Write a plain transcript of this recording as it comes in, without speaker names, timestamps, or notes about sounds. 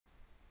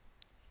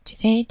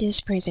Today,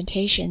 this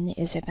presentation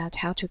is about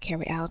how to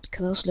carry out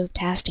closed-loop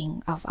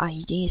testing of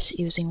IEDs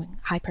using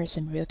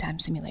Hypersim real-time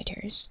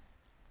simulators.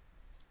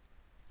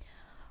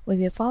 We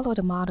will follow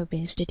the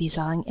model-based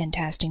design and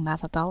testing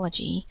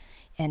methodology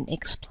and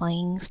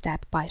explain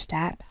step by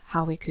step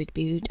how we could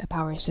build a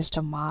power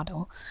system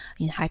model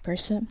in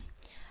Hypersim,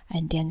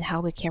 and then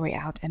how we carry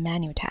out a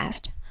manual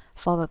test,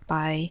 followed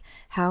by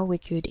how we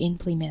could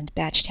implement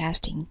batch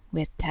testing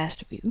with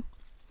test view.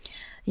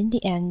 In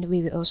the end,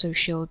 we will also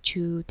show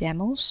two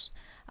demos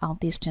on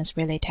distance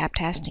relay tap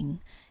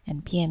testing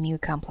and PMU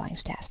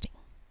compliance testing.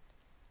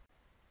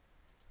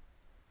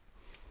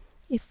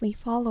 If we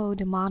follow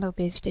the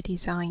model-based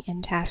design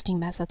and testing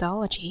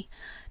methodology,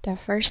 the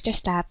first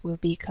step will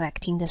be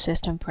collecting the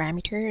system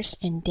parameters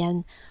and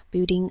then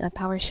building a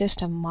power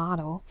system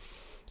model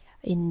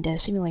in the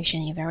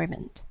simulation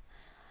environment.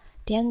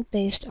 Then,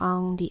 based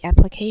on the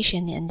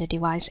application and the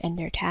device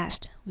under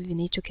test, we will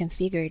need to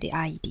configure the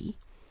IED.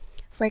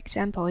 For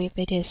example, if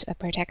it is a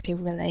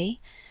protective relay,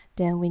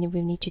 then we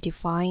will need to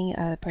define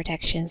a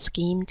protection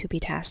scheme to be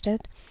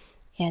tested.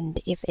 And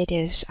if it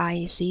is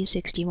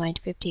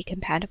IEC61850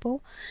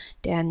 compatible,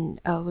 then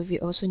we will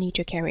also need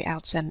to carry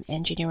out some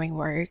engineering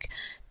work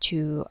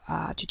to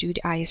do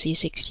the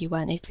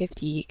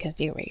IEC61850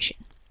 configuration.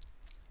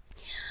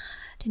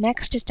 The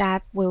next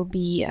step will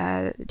be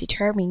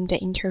determining the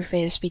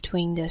interface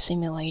between the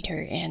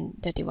simulator and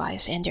the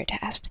device under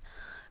test.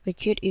 We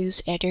could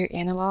use either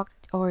analog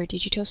or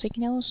digital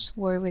signals,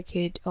 or we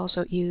could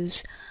also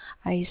use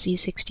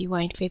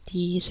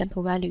IEC61850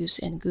 sample values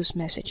and goose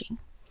messaging.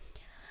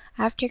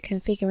 After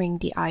configuring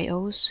the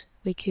IOs,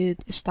 we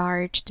could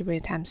start the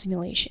real-time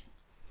simulation.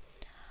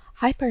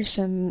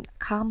 Hypersim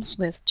comes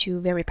with two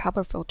very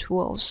powerful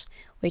tools,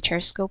 which are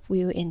scope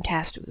view and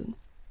test view.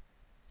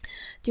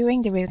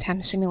 During the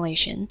real-time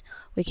simulation,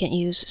 we can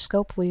use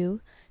scope view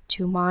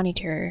to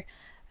monitor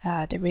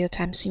the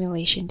real-time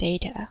simulation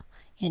data,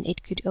 and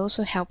it could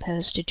also help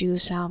us to do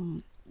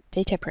some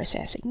data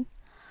processing.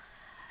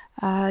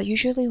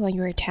 Usually when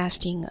you're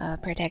testing a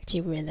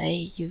protective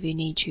relay, you will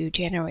need to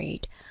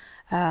generate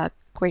a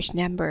great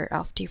number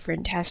of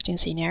different testing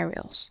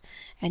scenarios.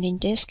 And in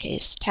this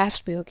case,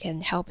 test view can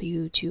help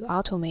you to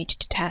automate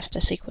the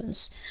test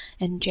sequence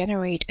and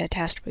generate a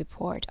test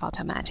report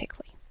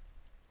automatically.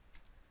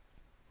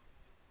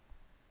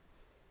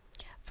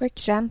 For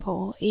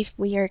example, if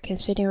we are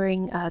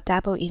considering a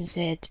double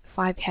infed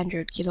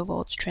 500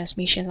 kilovolt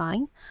transmission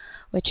line,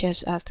 which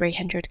is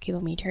 300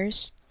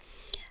 kilometers,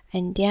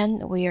 and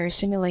then we are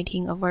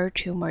simulating a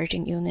virtual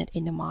merging unit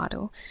in the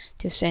model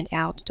to send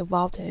out the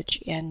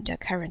voltage and the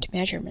current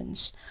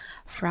measurements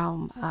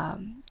from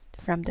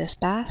this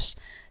bus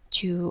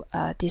to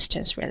a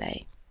distance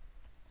relay.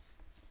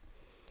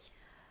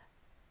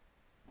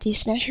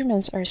 These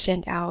measurements are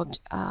sent out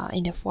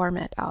in the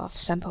format of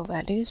sample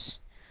values,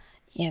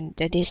 and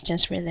the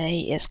distance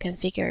relay is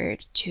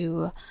configured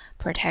to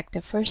protect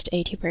the first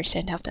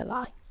 80% of the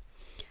line.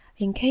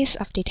 In case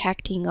of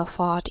detecting a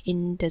fault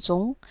in the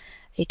zone,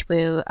 it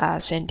will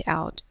send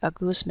out a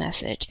goose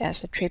message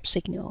as a trip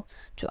signal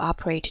to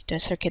operate the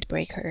circuit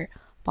breaker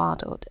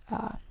modeled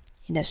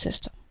in the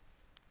system.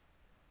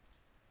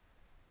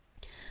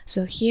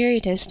 So here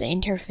it is the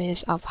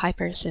interface of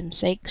Hypersim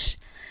 6.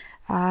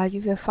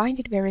 You will find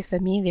it very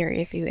familiar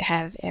if you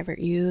have ever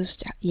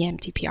used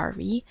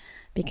EMTP-RV,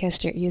 because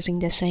they're using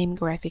the same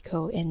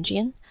graphical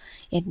engine.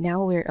 And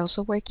now we're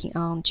also working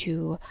on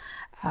to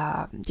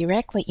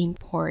directly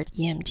import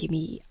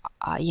EMTP-RV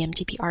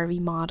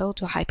model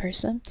to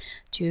Hypersim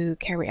to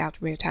carry out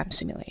real-time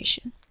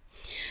simulation.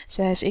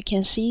 So as you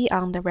can see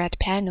on the red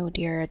panel,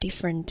 there are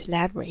different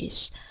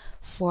libraries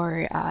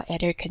for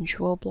either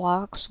control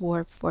blocks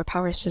or for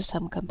power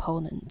system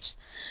components.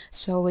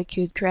 So we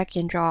could drag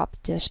and drop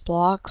these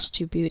blocks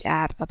to build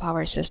up a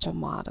power system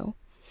model.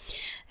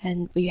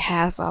 And we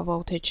have a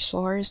voltage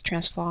source,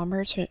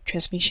 transformer,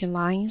 transmission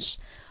lines,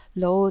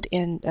 load,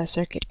 and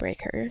circuit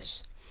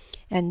breakers.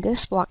 And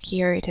this block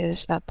here, it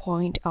is a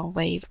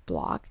point-on-wave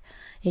block.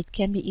 It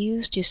can be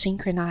used to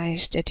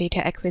synchronize the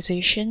data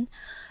acquisition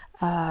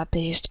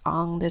based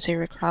on the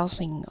zero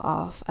crossing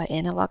of an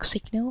analog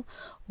signal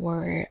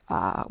or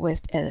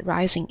with a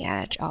rising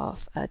edge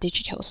of a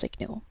digital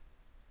signal.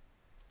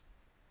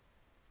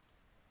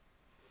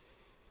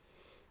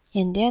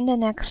 And then the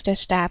next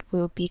step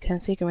will be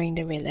configuring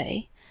the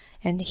relay.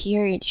 And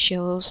here it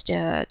shows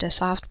the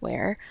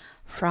software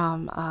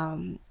from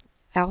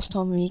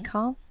Alstom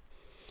Mecon.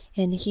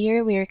 And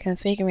here we are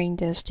configuring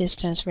this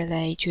distance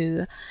relay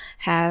to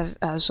have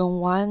zone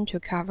 1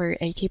 to cover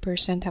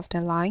 80% of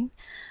the line,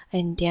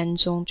 and then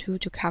zone 2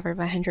 to cover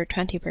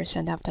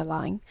 120% of the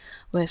line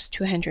with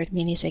 200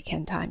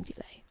 millisecond time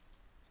delay.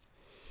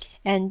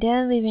 And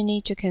then we will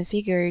need to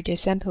configure the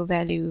sample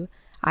value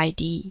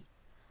ID,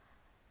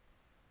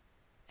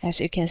 as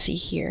you can see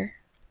here.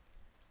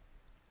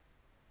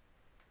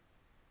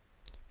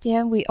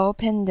 Then we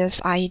open this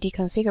IED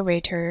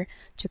configurator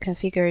to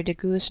configure the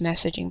goose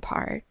messaging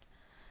part.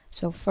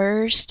 So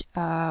first,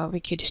 we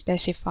could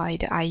specify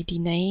the IED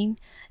name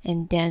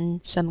and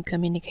then some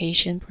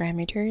communication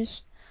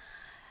parameters.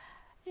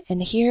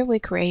 And here we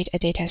create a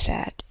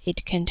dataset.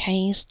 It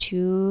contains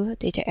two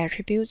data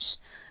attributes,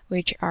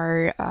 which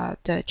are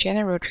the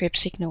general trip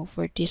signal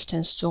for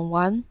distance zone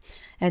 1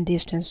 and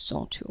distance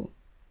zone 2.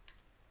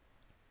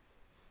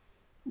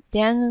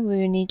 Then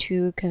we need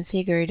to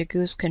configure the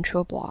goods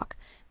control block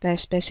by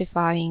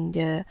specifying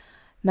the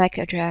MAC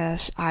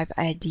address, IP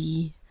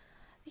ID,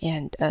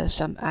 and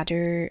some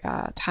other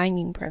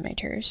timing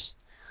parameters.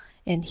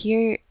 And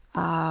here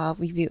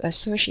we will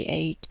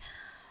associate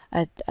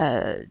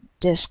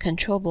this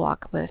control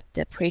block with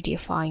the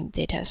predefined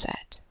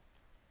dataset.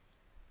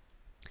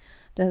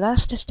 The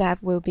last step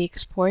will be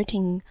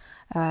exporting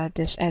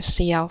this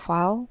SCL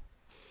file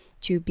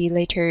to be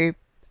later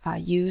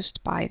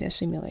used by the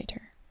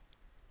simulator.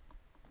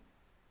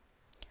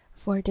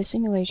 For the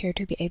simulator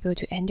to be able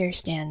to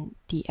understand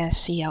the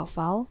SCL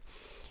file,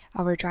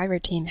 our driver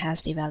team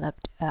has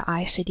developed an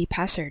ICD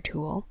parser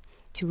tool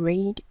to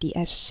read the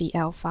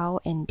SCL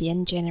file and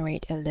then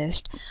generate a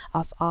list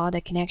of all the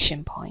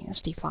connection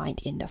points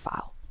defined in the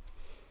file.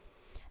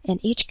 And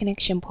each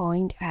connection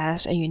point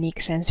has a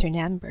unique sensor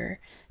number,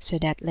 so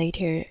that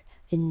later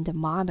in the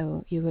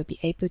model you will be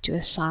able to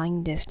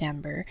assign this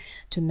number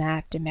to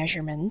map the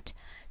measurement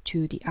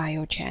to the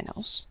I/O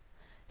channels.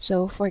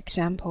 So for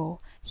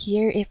example,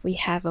 here if we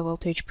have a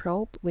voltage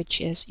probe which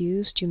is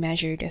used to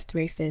measure the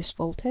three-phase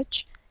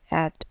voltage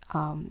at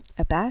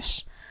a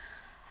bus,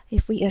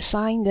 if we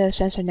assign the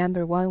sensor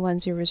number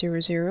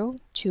 11000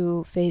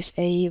 to phase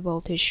A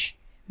voltage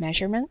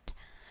measurement,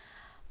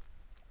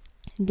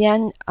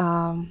 then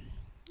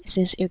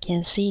since you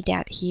can see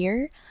that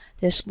here,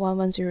 this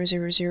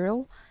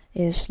 11000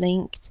 is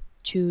linked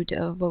to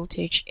the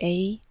voltage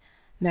A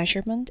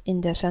measurement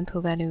in the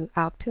sample value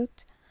output.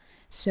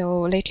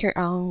 So later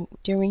on,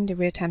 during the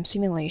real-time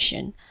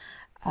simulation,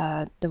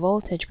 the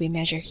voltage we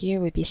measure here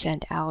will be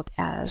sent out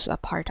as a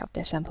part of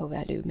the sample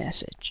value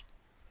message.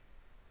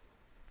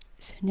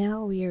 So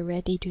now we are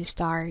ready to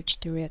start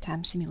the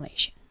real-time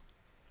simulation.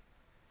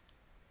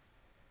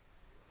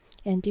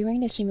 And during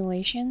the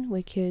simulation,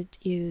 we could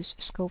use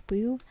scope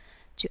view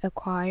to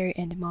acquire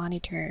and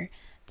monitor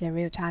the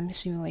real-time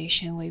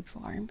simulation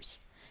waveforms.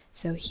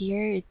 So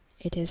here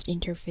it is the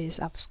interface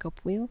of scope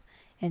view,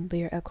 and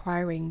we are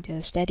acquiring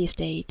the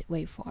steady-state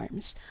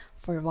waveforms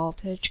for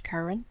voltage,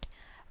 current,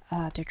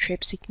 the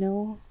trip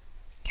signal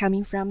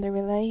coming from the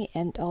relay,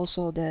 and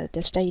also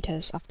the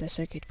status of the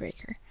circuit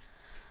breaker.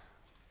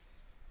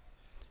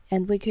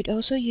 And we could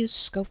also use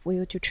scope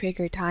view to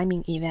trigger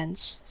timing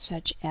events,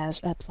 such as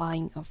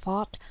applying a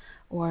fault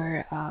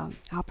or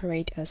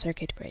operate a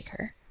circuit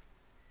breaker.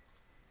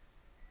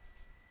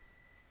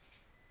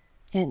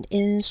 And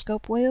in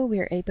scope view, we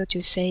are able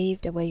to save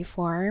the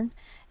waveform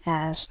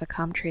as a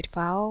COMTRIT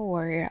file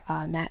or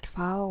a MAT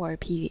file or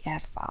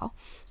PDF file,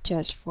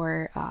 just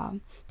for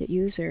the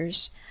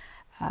users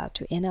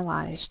to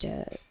analyze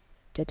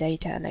the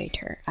data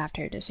later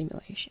after the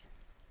simulation.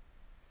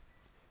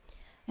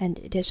 And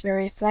it is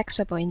very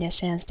flexible in the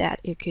sense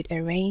that you could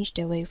arrange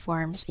the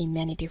waveforms in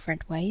many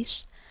different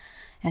ways.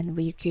 And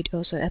we could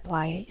also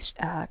apply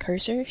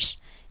cursors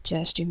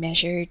just to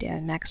measure the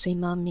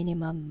maximum,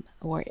 minimum,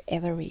 or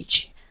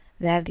average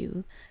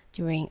value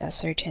during a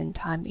certain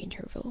time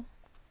interval.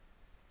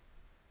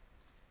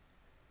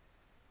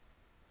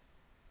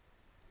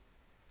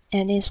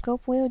 And in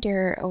scope view,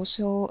 there are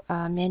also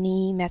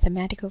many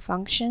mathematical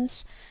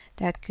functions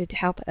that could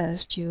help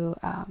us to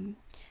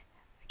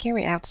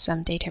carry out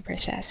some data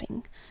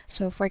processing.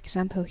 So for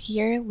example,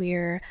 here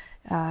we're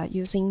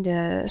using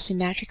the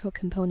symmetrical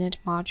component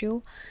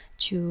module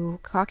to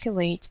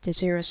calculate the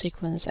zero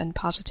sequence and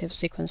positive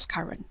sequence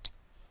current.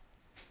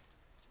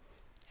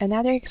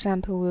 Another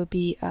example will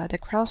be the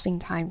crossing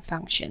time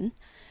function.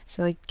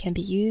 So it can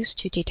be used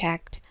to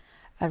detect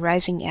a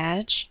rising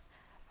edge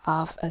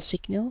of a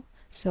signal.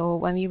 So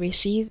when we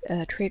receive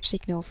a trip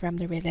signal from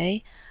the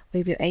relay, we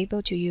will be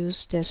able to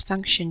use this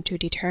function to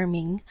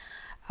determine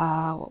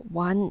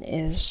when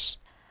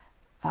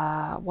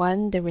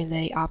the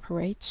relay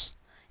operates,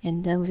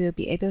 and then we will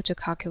be able to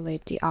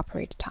calculate the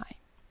operate time.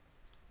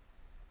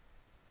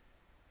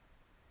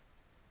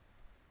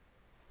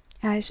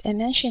 As I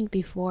mentioned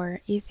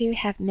before, if you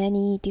have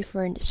many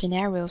different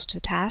scenarios to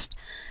test,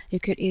 you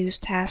could use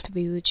test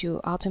view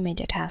to automate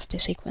the test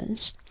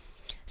sequence.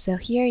 So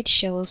here it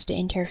shows the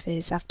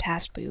interface of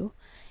test view,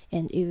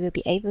 and you will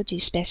be able to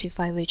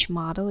specify which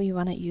model you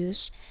want to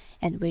use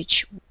and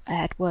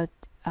at what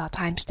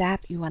time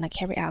step you want to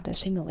carry out the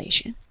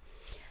simulation.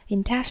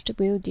 In test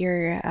view,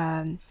 there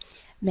are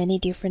many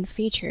different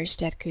features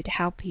that could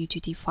help you to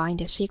define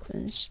the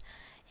sequence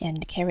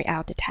and carry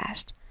out the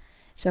test.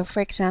 So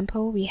for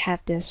example, we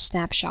have this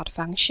snapshot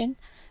function.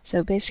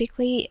 So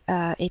basically,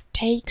 it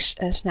takes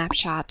a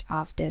snapshot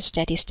of the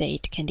steady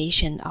state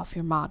condition of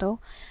your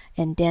model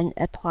and then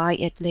apply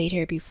it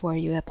later before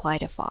you apply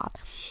the fault.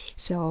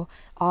 So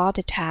all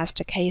the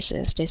test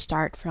cases, they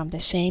start from the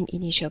same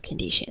initial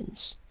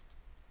conditions.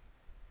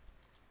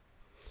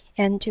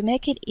 And to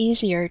make it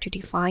easier to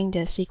define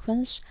the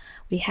sequence,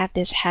 we have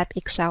this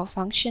HYPEXcel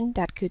function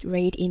that could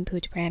read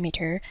input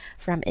parameter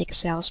from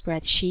Excel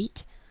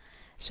spreadsheet.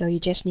 So you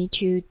just need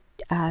to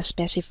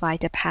specify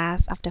the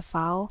path of the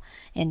file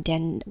and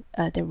then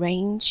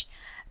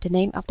the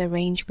name of the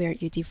range where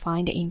you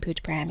define the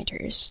input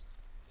parameters.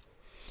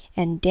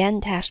 And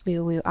then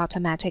TestView will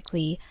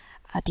automatically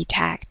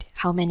detect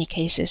how many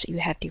cases you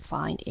have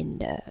defined in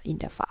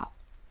the file.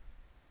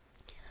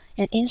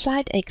 And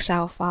inside the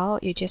Excel file,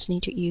 you just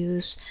need to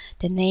use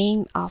the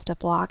name of the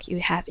block you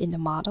have in the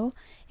model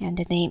and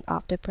the name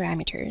of the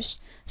parameters.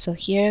 So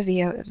here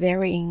we are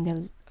varying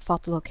the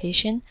fault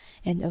location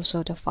and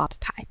also the fault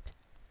type.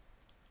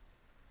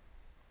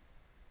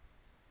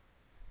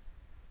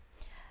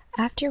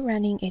 After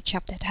running each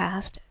of the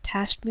tests,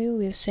 TestView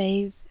will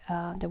save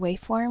the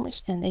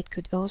waveforms, and it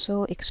could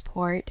also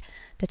export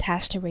the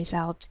test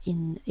result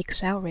in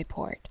Excel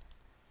report.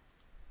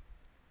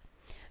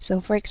 So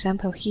for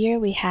example, here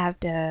we have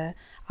the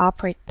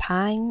operate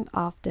time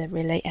of the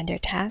relay under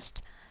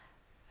test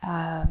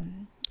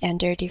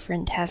under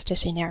different test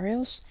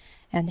scenarios,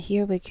 and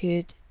here we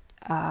could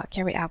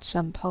carry out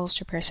some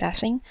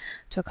post-processing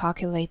to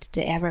calculate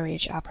the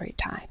average operate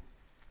time.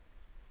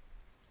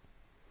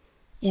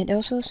 And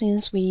also,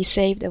 since we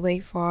saved the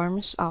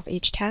waveforms of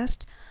each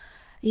test,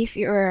 if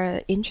you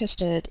are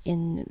interested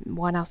in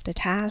one of the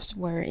tests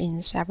or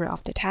in several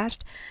of the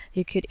tests,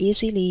 you could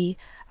easily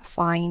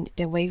find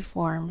the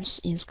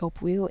waveforms in scope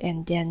view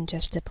and then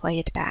just play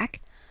it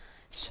back.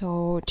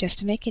 So just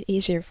to make it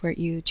easier for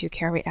you to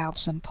carry out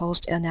some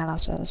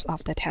post-analysis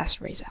of the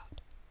test result.